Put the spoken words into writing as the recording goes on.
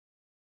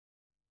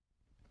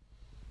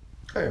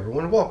Hi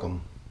everyone,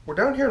 welcome. We're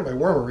down here in my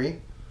wormery,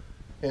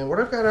 and what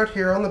I've got out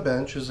here on the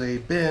bench is a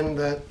bin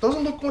that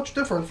doesn't look much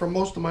different from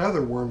most of my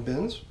other worm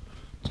bins.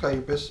 It's got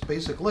your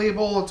basic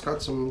label, it's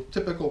got some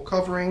typical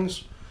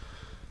coverings.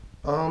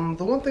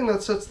 The one thing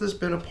that sets this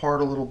bin apart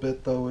a little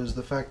bit though is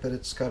the fact that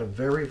it's got a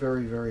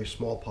very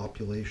small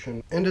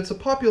population. And it's a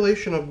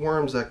population of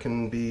worms that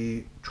can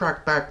be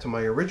tracked back to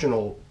my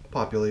original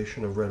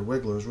population of red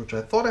wigglers, which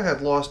I thought I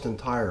had lost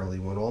entirely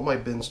when all my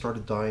bins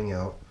started dying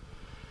out.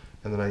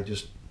 And then I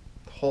just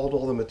hauled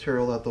all the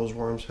material that those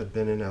worms had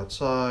been in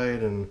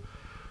outside, and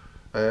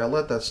I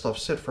let that stuff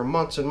sit for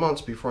months and months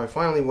before I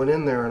finally went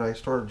in there and I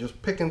started just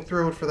picking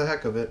through it for the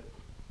heck of it.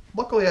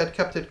 Luckily I'd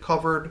kept it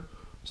covered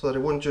so that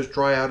it wouldn't just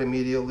dry out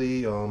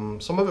immediately.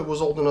 Some of it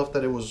was old enough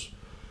that it was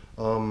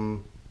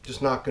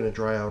just not going to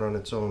dry out on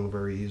its own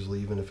very easily,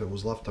 even if it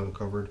was left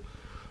uncovered.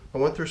 I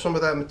went through some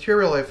of that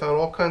material. I found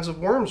all kinds of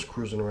worms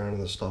cruising around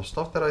in this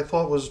stuff that I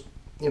thought was,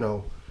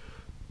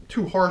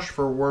 too harsh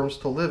for worms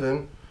to live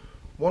in.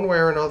 One way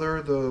or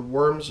another, the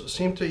worms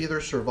seem to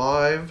either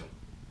survive,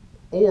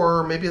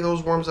 or maybe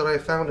those worms that I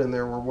found in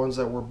there were ones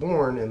that were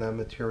born in that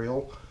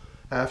material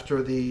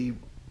after the,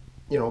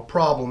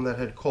 problem that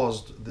had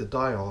caused the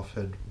die-off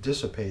had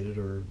dissipated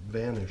or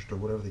vanished or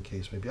whatever the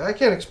case may be. I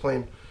can't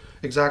explain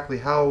exactly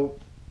how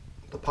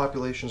the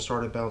population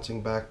started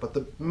bouncing back, but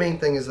the main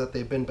thing is that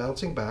they've been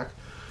bouncing back.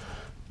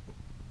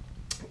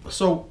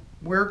 So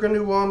we're going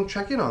to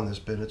check in on this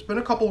bin. It's been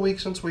a couple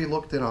weeks since we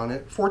looked in on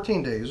it.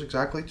 14 days,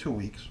 exactly 2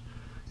 weeks.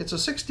 It's a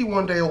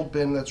 61-day-old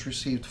bin that's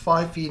received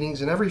 5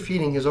 feedings, and every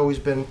feeding has always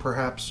been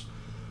perhaps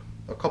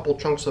a couple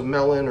chunks of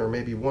melon or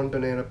maybe 1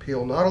 banana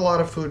peel. Not a lot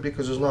of food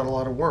because there's not a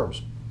lot of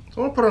worms.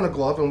 So I'm going to put on a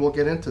glove and we'll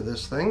get into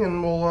this thing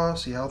and we'll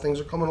see how things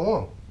are coming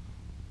along.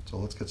 So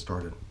let's get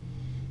started.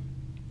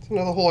 So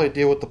now the whole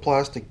idea with the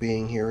plastic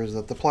being here is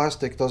that the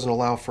plastic doesn't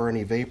allow for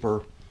any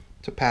vapor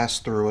to pass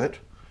through it.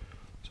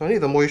 So any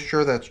of the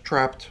moisture that's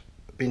trapped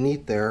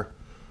beneath there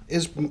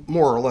is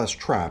more or less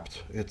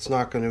trapped. It's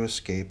not going to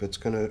escape. It's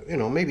going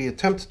to, maybe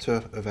attempt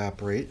to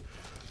evaporate,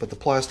 but the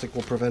plastic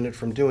will prevent it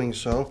from doing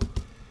so.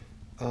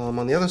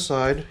 On the other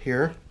side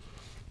here,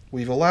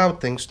 we've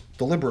allowed things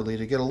deliberately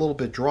to get a little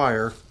bit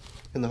drier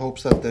in the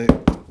hopes that the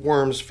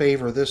worms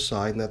favor this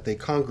side and that they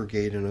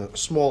congregate in a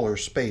smaller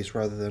space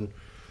rather than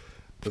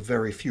the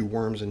very few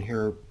worms in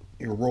here.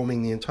 You're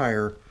roaming the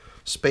entire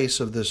space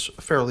of this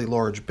fairly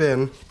large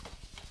bin.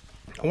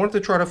 I wanted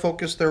to try to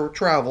focus their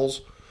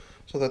travels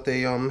so that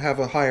they have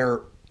a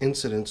higher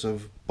incidence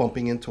of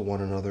bumping into one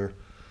another.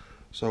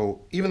 So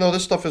even though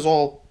this stuff is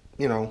all,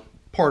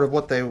 part of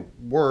what they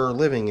were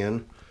living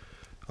in,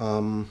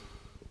 I've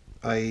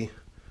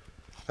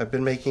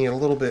been making it a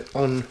little bit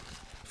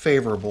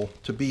unfavorable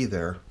to be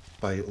there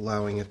by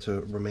allowing it to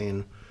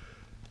remain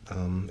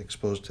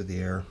exposed to the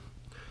air.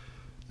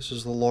 This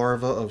is the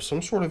larva of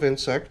some sort of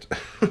insect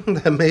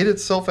that made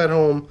itself at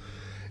home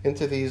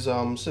into these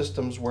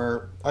systems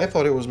where I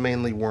thought it was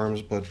mainly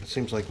worms, but it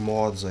seems like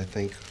moths, I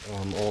think,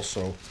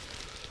 also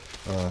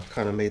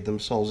kind of made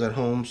themselves at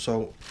home.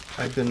 So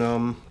I've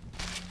been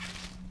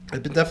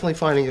definitely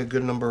finding a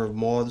good number of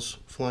moths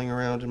flying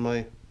around in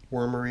my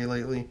wormery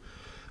lately.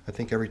 I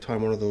think every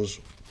time one of those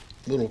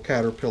little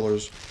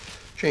caterpillars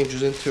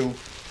changes into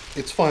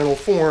its final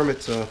form,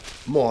 it's a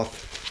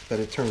moth that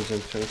it turns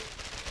into.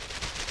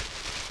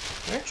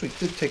 I actually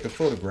did take a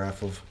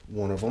photograph of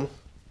one of them.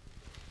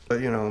 But,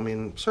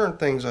 certain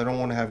things I don't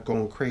want to have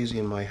going crazy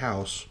in my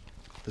house.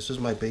 This is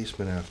my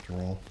basement after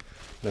all.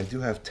 And I do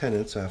have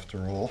tenants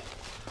after all.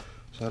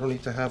 So I don't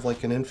need to have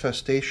like an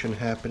infestation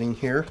happening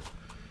here.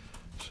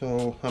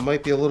 So I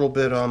might be a little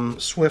bit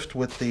swift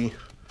with the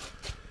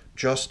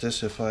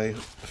justice if I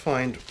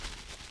find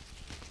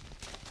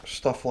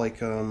stuff like,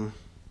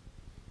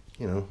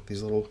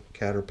 these little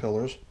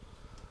caterpillars.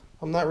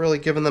 I'm not really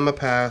giving them a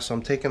pass.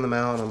 I'm taking them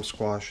out, I'm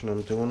squashing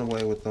them, doing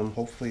away with them.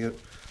 Hopefully it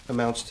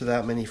amounts to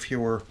that many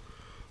fewer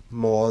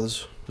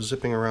moths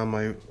zipping around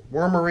my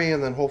wormery,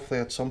 and then hopefully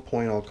at some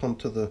point I'll come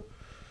to the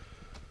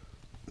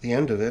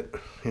end of it.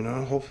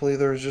 Hopefully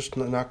there's just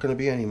not going to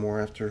be any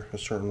more after a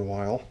certain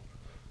while.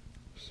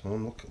 So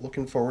I'm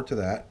looking forward to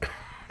that.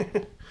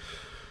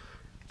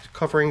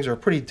 Coverings are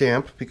pretty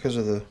damp because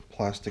of the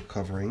plastic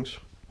coverings.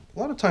 A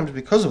lot of times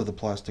because of the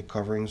plastic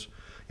coverings,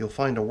 you'll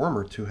find a worm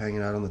or two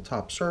hanging out on the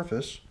top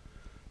surface,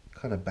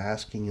 kind of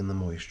basking in the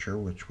moisture,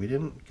 which we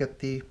didn't get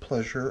the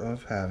pleasure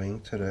of having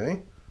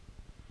today.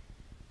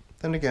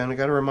 Then again, I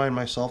got to remind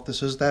myself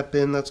this is that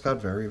bin that's got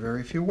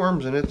very few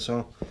worms in it,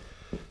 so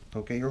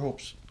don't get your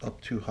hopes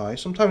up too high.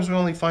 Sometimes we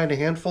only find a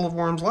handful of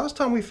worms. Last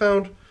time we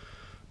found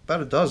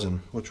about a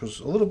dozen, which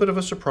was a little bit of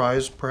a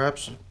surprise,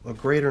 perhaps a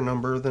greater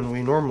number than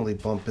we normally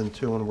bump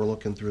into when we're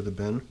looking through the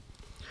bin.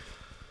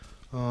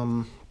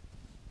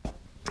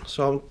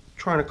 So I'm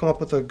trying to come up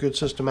with a good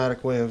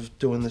systematic way of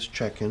doing this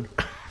check-in.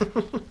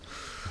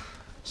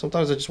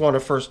 Sometimes I just want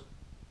to first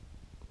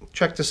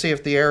check to see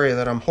if the area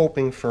that I'm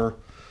hoping for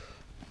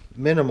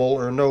minimal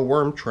or no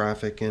worm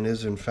traffic in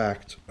is in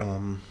fact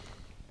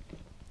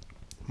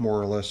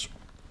more or less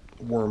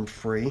worm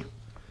free.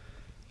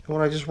 And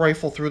when I just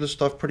rifle through the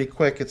stuff pretty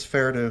quick, it's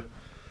fair to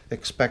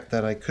expect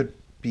that I could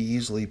be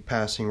easily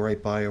passing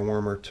right by a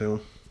worm or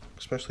two,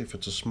 especially if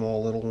it's a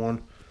small little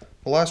one.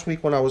 But last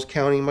week when I was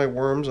counting my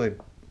worms, I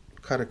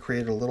kind of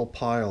created a little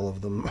pile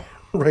of them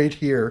right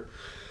here.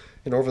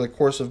 And over the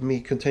course of me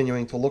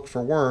continuing to look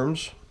for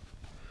worms,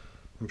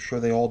 I'm sure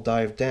they all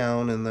dived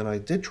down, and then I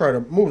did try to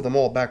move them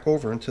all back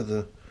over into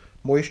the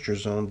moisture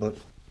zone, but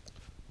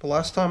the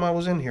last time I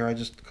was in here, I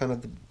just kind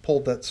of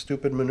pulled that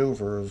stupid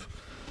maneuver of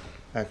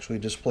actually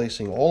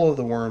displacing all of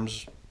the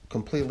worms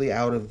completely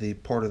out of the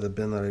part of the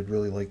bin that I'd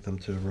really like them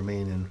to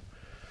remain in.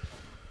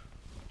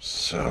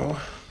 So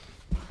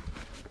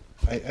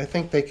I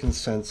think they can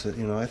sense it,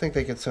 I think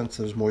they can sense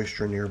there's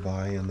moisture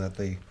nearby and that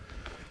they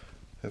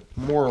have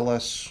more or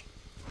less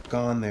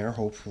gone there,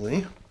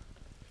 hopefully.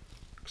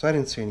 Because I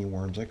didn't see any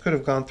worms. I could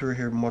have gone through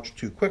here much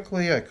too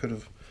quickly. I could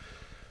have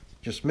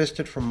just missed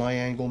it from my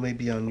angle,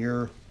 maybe on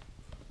your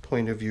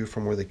point of view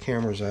from where the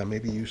camera's at.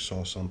 Maybe you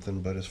saw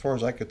something, but as far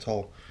as I could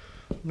tell,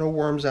 no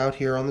worms out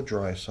here on the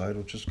dry side,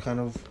 which is kind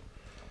of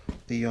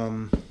the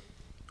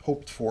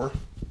hoped for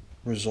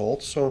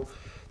result. So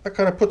that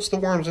kind of puts the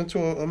worms into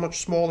a much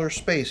smaller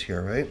space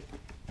here, right?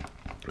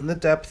 And the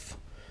depth,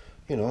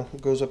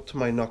 goes up to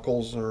my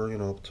knuckles or,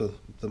 to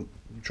the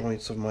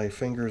joints of my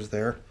fingers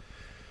there.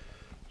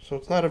 So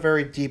it's not a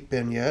very deep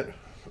bin yet.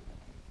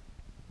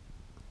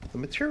 The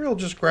material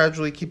just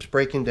gradually keeps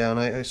breaking down.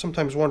 I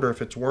sometimes wonder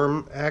if it's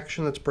worm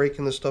action that's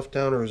breaking this stuff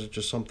down, or is it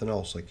just something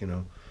else, like,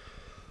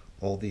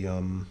 all the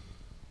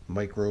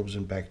microbes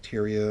and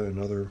bacteria and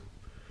other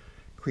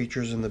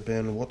creatures in the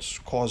bin. What's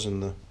causing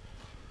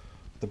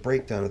the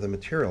breakdown of the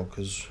material?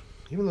 Because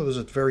even though there's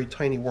a very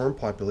tiny worm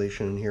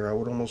population in here, I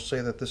would almost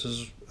say that this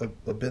is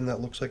a bin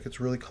that looks like it's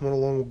really coming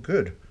along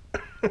good.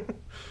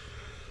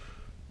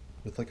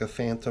 With like a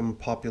phantom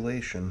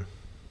population.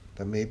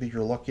 That maybe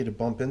you're lucky to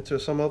bump into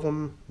some of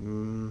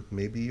them,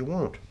 maybe you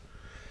won't.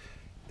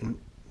 And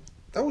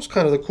that was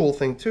kind of the cool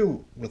thing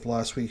too with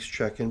last week's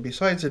check-in.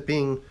 Besides it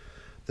being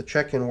the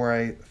check-in where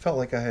I felt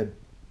like I had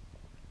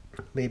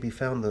maybe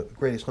found the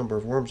greatest number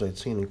of worms I'd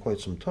seen in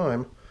quite some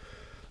time,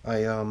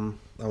 I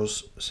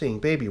was seeing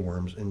baby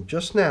worms. And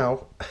just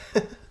now,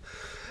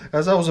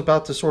 as I was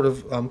about to sort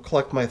of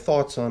collect my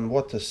thoughts on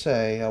what to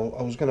say, I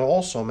was going to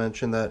also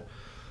mention that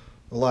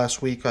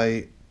last week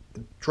I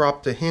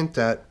dropped a hint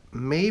at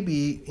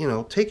maybe,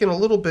 taking a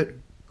little bit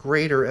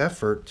greater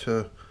effort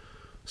to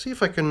see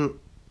if I can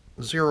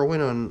zero in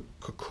on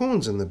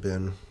cocoons in the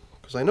bin.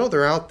 Because I know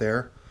they're out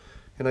there,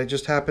 and I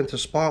just happened to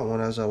spot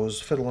one as I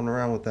was fiddling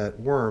around with that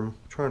worm,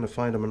 trying to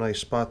find him a nice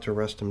spot to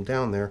rest him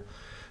down there.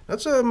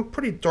 That's a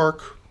pretty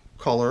dark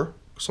color.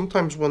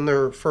 Sometimes when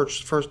they're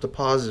first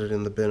deposited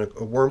in the bin,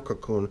 a worm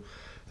cocoon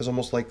is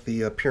almost like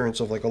the appearance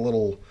of like a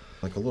little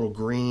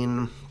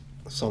green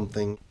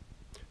something.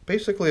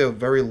 Basically a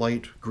very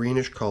light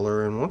greenish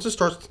color, and once it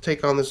starts to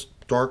take on this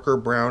darker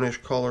brownish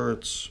color,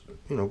 it's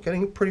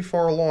getting pretty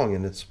far along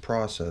in its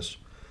process,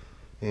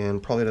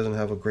 and probably doesn't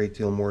have a great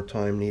deal more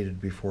time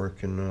needed before it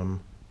can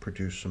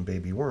produce some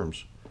baby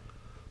worms.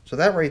 So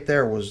that right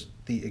there was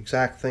the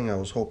exact thing I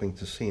was hoping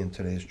to see in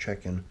today's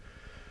check-in.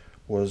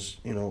 Was,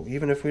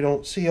 even if we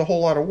don't see a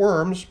whole lot of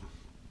worms,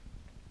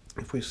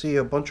 if we see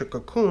a bunch of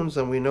cocoons,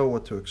 then we know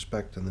what to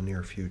expect in the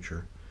near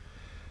future.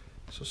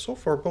 So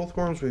far, both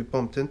worms we've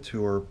bumped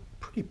into are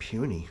pretty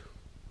puny.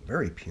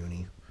 Very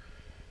puny.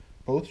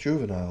 Both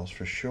juveniles,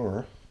 for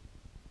sure.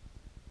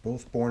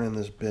 Both born in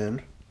this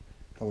bin,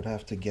 I would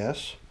have to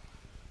guess.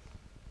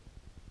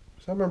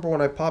 Because I remember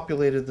when I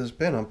populated this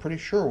bin, I'm pretty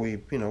sure we,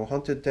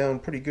 hunted down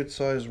pretty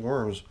good-sized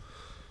worms.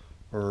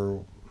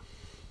 Or,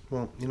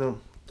 well,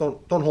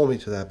 don't hold me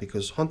to that,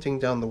 because hunting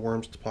down the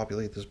worms to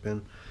populate this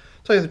bin, to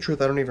tell you the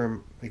truth, I don't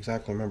even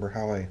exactly remember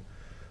how I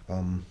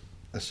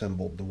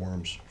assembled the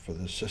worms for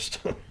this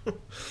system.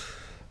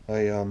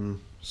 I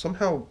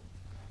somehow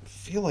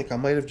feel like I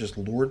might have just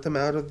lured them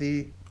out of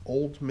the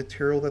old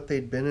material that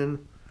they'd been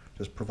in,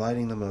 just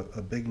providing them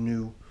a big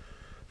new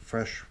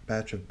fresh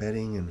batch of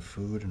bedding and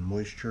food and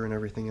moisture and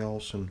everything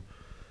else, and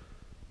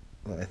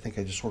I think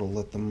I just sort of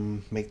let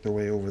them make their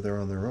way over there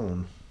on their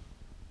own,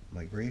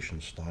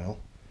 migration style,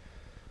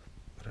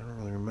 but I don't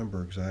really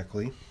remember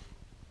exactly.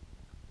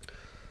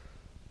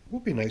 It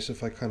would be nice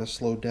if I kind of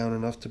slowed down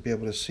enough to be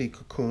able to see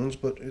cocoons,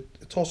 but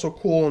it's also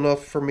cool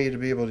enough for me to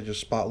be able to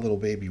just spot little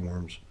baby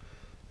worms.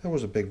 There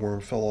was a big worm,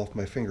 fell off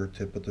my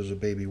fingertip, but there's a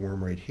baby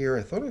worm right here.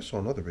 I thought I saw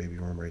another baby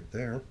worm right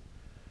there.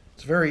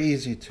 It's very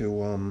easy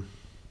to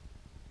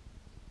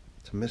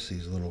miss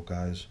these little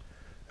guys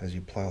as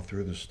you plow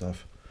through this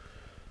stuff.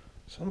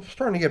 So I'm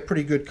starting to get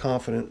pretty good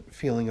confident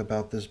feeling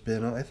about this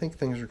bin. I think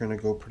things are going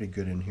to go pretty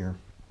good in here.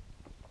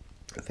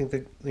 I think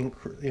that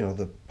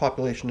the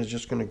population is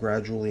just going to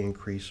gradually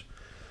increase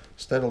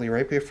steadily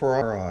right before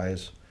our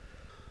eyes.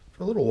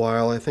 For a little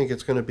while, I think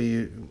it's going to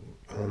be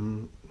a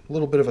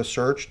little bit of a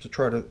search to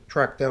try to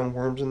track down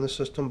worms in the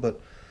system, but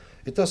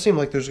it does seem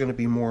like there's going to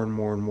be more and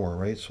more and more,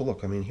 right? So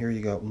look, I mean, here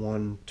you got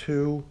 1,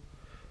 2.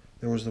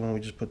 There was the one we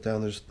just put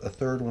down. There's a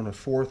third one, a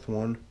fourth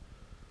one.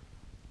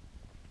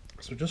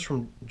 So just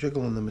from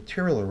jiggling the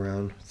material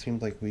around, it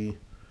seemed like we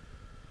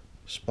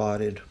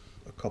spotted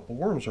a couple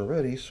worms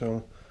already,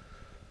 so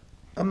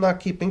I'm not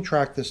keeping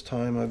track this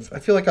time. I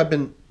feel like I've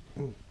been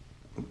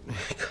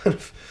kind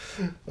of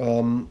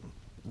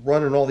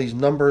running all these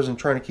numbers and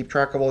trying to keep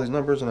track of all these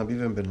numbers, and I've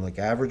even been like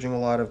averaging a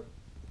lot of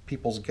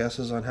people's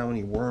guesses on how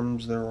many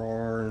worms there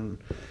are, and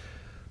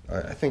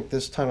I think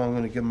this time I'm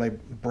going to give my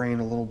brain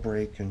a little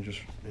break and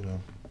just,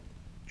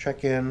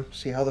 check in,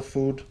 see how the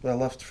food I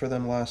left for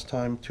them last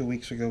time 2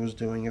 weeks ago is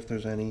doing, if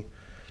there's any.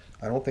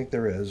 I don't think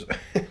there is.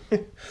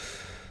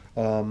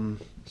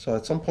 So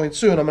at some point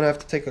soon, I'm going to have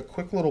to take a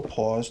quick little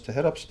pause to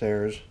head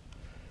upstairs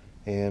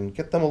and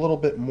get them a little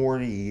bit more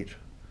to eat.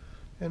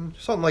 And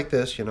something like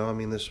this,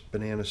 this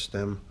banana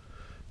stem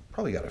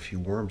probably got a few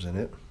worms in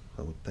it,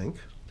 I would think.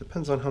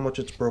 Depends on how much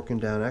it's broken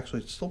down.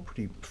 Actually, it's still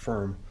pretty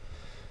firm.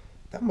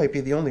 That might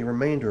be the only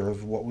remainder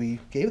of what we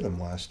gave them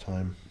last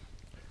time.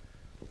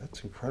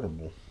 That's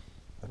incredible.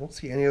 I don't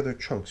see any other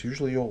chunks.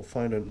 Usually you'll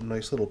find a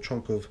nice little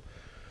chunk of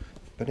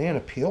banana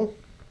peel.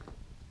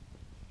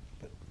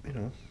 But,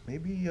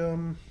 maybe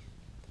I've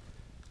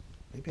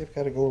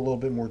got to go a little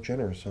bit more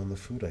generous on the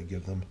food I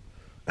give them.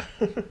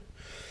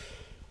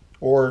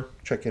 Or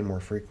check in more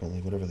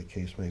frequently, whatever the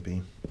case may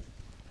be.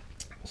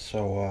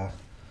 So,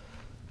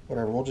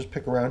 whatever, we'll just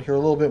pick around here a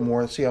little bit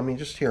more. See,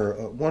 just here,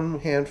 one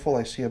handful,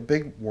 I see a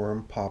big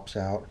worm pops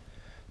out.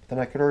 Then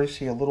I could already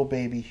see a little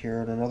baby here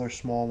and another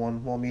small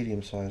one, well,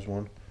 medium-sized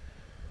one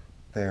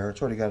there.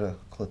 It's already got a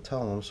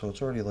clitellum, so it's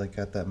already like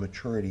at that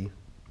maturity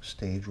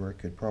stage where it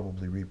could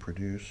probably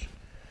reproduce.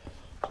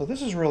 So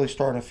this is really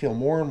starting to feel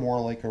more and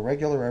more like a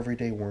regular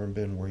everyday worm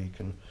bin where you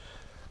can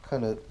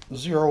kind of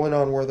zero in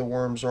on where the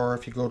worms are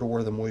if you go to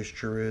where the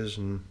moisture is,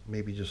 and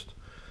maybe just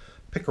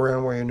pick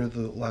around where you knew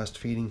the last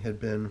feeding had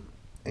been,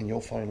 and you'll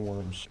find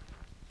worms.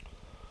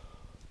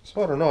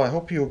 So I don't know, I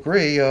hope you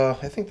agree. I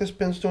think this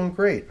bin's doing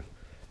great.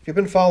 If you've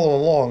been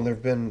following along, there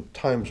have been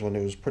times when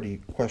it was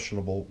pretty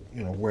questionable,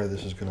 where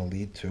this is going to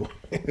lead to,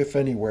 if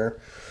anywhere.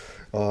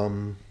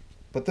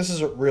 But this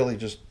is really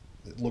just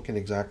looking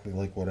exactly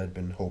like what I'd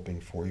been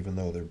hoping for, even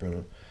though there'd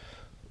been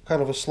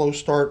kind of a slow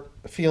start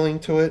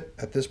feeling to it.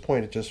 At this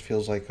point, it just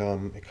feels like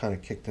it kind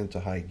of kicked into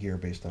high gear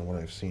based on what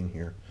I've seen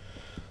here.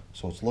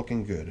 So it's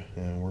looking good.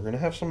 And we're going to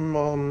have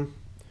some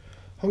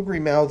hungry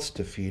mouths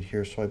to feed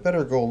here, so I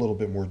better go a little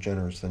bit more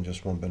generous than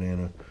just one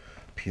banana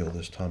peel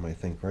this time, I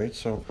think, right?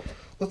 So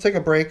let's take a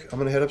break. I'm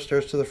going to head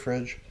upstairs to the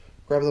fridge,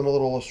 grab them a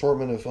little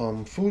assortment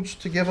of foods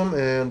to give them,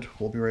 and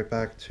we'll be right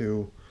back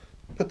to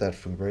put that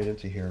food right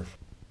into here.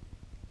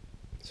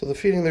 So the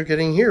feeding they're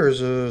getting here is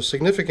a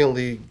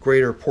significantly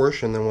greater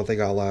portion than what they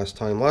got last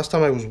time. Last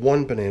time I was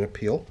one banana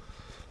peel,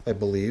 I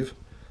believe.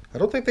 I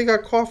don't think they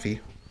got coffee.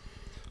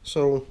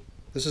 So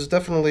this is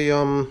definitely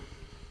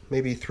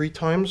maybe 3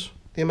 times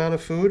the amount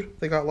of food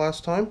they got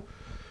last time.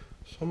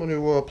 So I'm going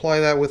to apply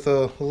that with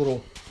a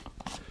little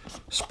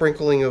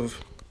sprinkling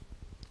of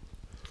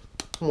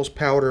almost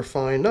powder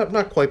fine,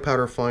 not quite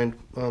powder fine,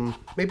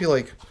 maybe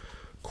like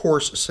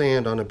coarse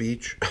sand on a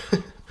beach.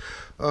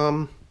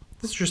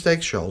 This is just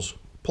eggshells,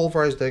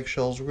 pulverized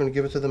eggshells. We're going to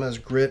give it to them as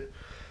grit,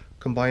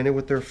 combine it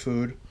with their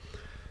food.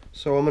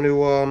 So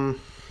I'm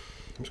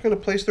just going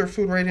to place their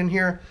food right in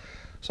here.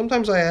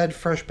 Sometimes I add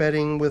fresh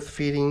bedding with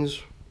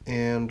feedings,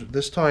 and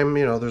this time,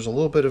 there's a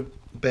little bit of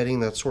bedding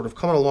that's sort of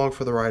coming along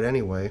for the ride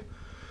anyway,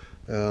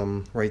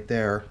 right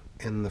there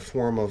in the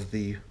form of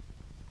the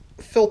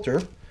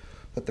filter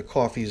that the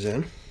coffee's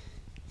in.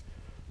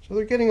 So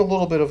they're getting a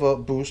little bit of a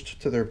boost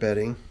to their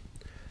bedding.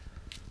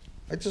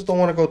 I just don't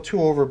want to go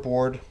too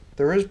overboard.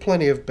 There is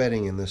plenty of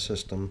bedding in this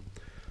system.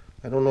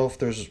 I don't know if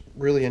there's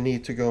really a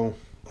need to go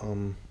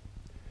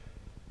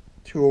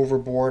too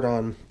overboard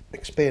on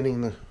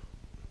expanding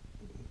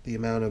the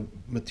amount of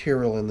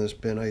material in this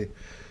bin. I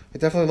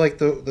definitely like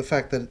the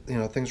fact that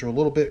things are a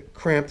little bit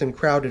cramped and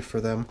crowded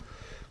for them,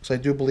 because I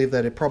do believe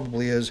that it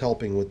probably is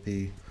helping with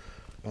the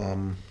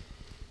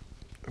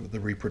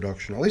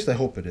reproduction. At least I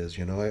hope it is.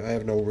 I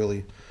have no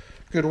really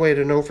good way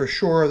to know for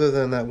sure other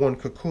than that one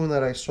cocoon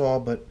that I saw,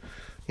 but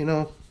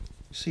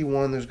see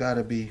one, there's got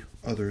to be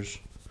others.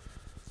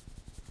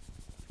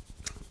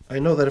 I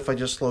know that if I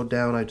just slowed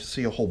down, I'd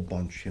see a whole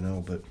bunch,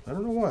 but I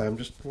don't know why. I'm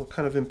just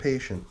kind of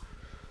impatient.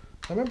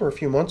 I remember a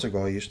few months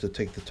ago I used to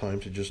take the time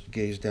to just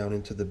gaze down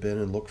into the bin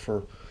and look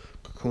for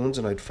cocoons,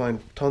 and I'd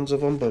find tons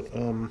of them, but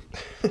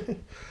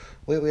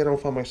lately I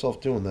don't find myself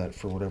doing that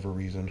for whatever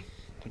reason.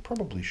 I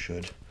probably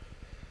should.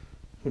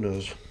 Who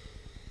knows?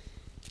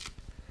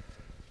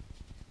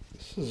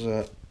 This is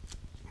a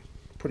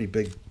pretty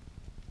big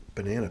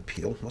banana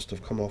peel. Must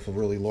have come off a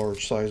really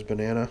large sized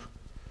banana.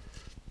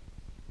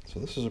 So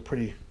this is a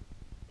pretty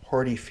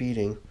hearty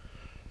feeding.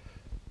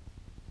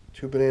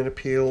 2 banana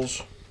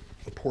peels,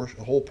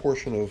 a whole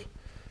portion of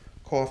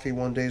coffee,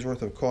 1 day's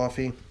worth of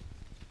coffee.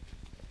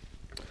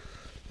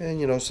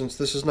 And since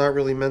this is not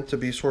really meant to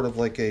be sort of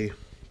like a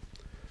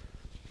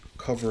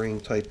covering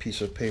type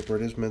piece of paper,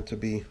 it is meant to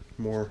be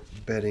more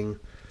bedding.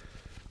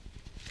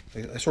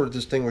 I sort of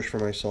distinguish for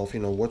myself,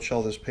 what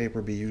shall this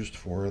paper be used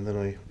for, and then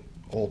I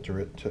alter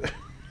it to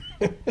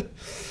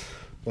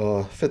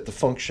fit the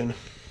function.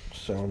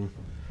 So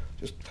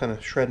Just kind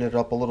of shredding it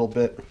up a little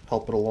bit,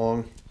 help it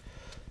along.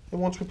 And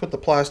once we put the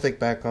plastic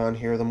back on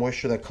here, the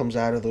moisture that comes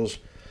out of those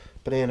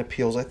banana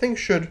peels, I think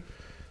should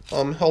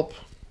help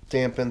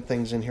dampen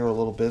things in here a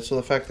little bit. So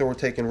the fact that we're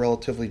taking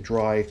relatively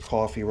dry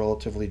coffee,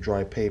 relatively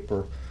dry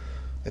paper,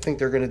 I think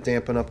they're going to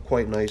dampen up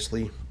quite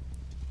nicely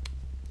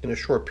in a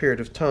short period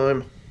of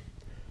time.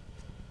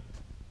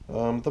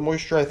 The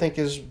moisture, I think,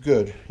 is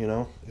good. You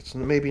know, it's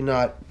maybe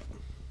not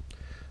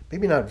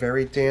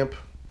very damp,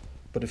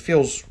 but it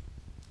feels,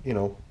 you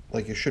know,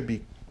 like it should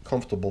be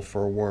comfortable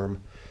for a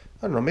worm.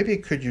 I don't know, maybe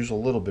it could use a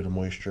little bit of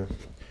moisture.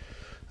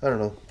 I don't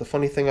know. The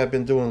funny thing I've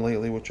been doing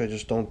lately, which I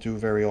just don't do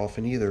very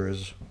often either,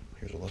 is,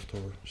 here's a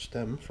leftover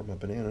stem from a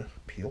banana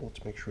peel.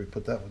 Let's make sure we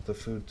put that with the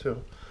food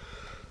too.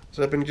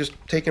 So I've been just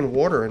taking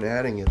water and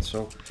adding it,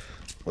 so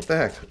what the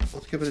heck,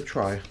 let's give it a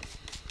try.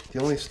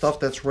 The only stuff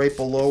that's right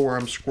below where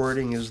I'm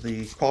squirting is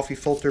the coffee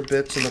filter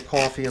bits and the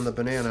coffee and the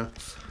banana.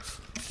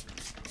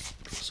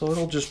 So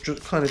it'll just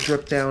kind of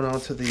drip down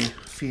onto the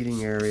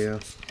feeding area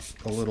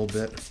a little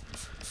bit.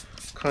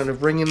 Kind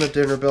of ring in the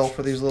dinner bell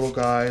for these little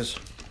guys.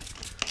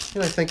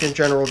 And I think in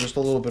general just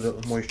a little bit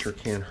of moisture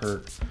can't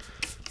hurt.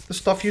 The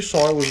stuff you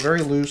saw, it was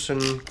very loose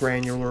and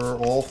granular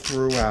all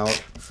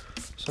throughout.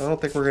 So I don't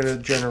think we're going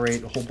to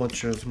generate a whole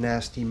bunch of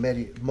nasty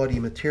muddy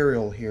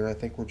material here. I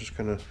think we're just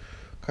going to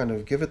kind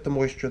of give it the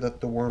moisture that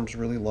the worms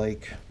really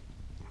like.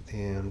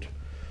 And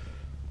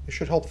it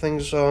should help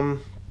things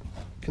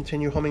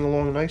continue humming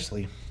along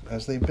nicely,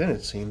 as they've been,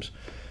 it seems.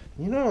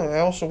 You know, I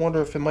also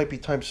wonder if it might be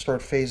time to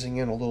start phasing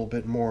in a little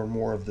bit more and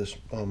more of this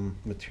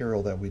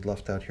material that we'd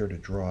left out here to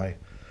dry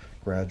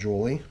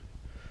gradually,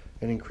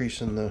 and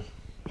increasing the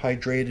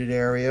hydrated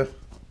area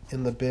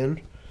in the bin.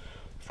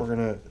 If we're going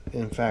to,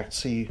 in fact,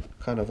 see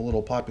kind of a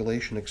little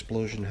population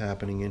explosion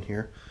happening in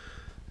here,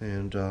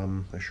 and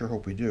I sure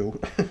hope we do.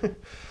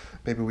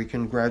 Maybe we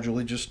can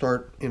gradually just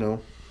start, you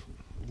know,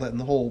 letting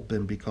the whole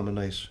bin become a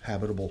nice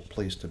habitable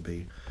place to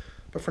be.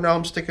 But for now,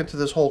 I'm sticking to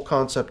this whole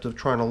concept of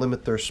trying to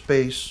limit their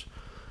space,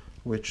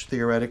 which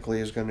theoretically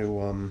is going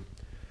to,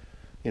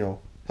 you know,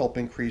 help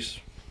increase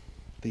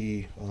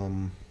the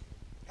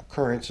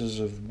occurrences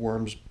of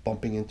worms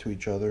bumping into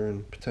each other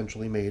and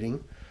potentially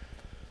mating.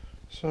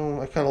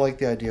 So I kind of like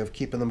the idea of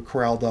keeping them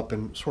corralled up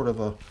in sort of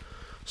a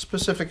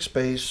specific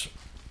space.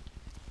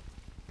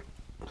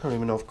 I don't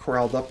even know if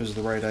corralled up is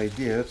the right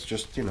idea. It's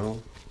just, you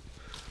know,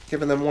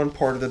 giving them one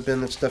part of the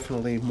bin that's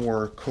definitely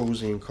more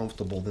cozy and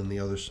comfortable than the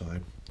other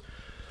side.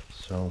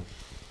 So,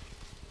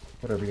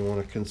 whatever you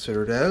want to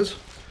consider it as.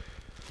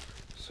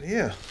 So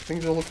yeah,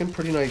 things are looking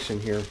pretty nice in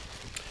here.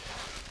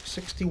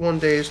 61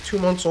 days, 2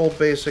 months old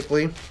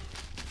basically.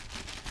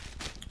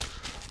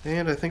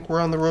 And I think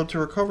we're on the road to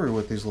recovery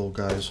with these little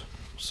guys.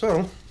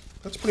 So,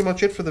 that's pretty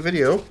much it for the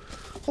video.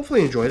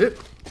 Hopefully you enjoyed it.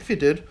 If you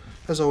did,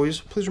 as always,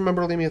 please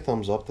remember to leave me a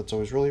thumbs up. That's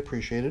always really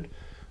appreciated.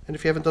 And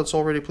if you haven't done so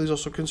already, please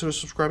also consider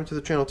subscribing to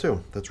the channel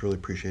too. That's really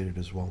appreciated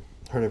as well.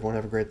 All right, everyone,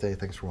 have a great day.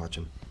 Thanks for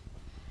watching.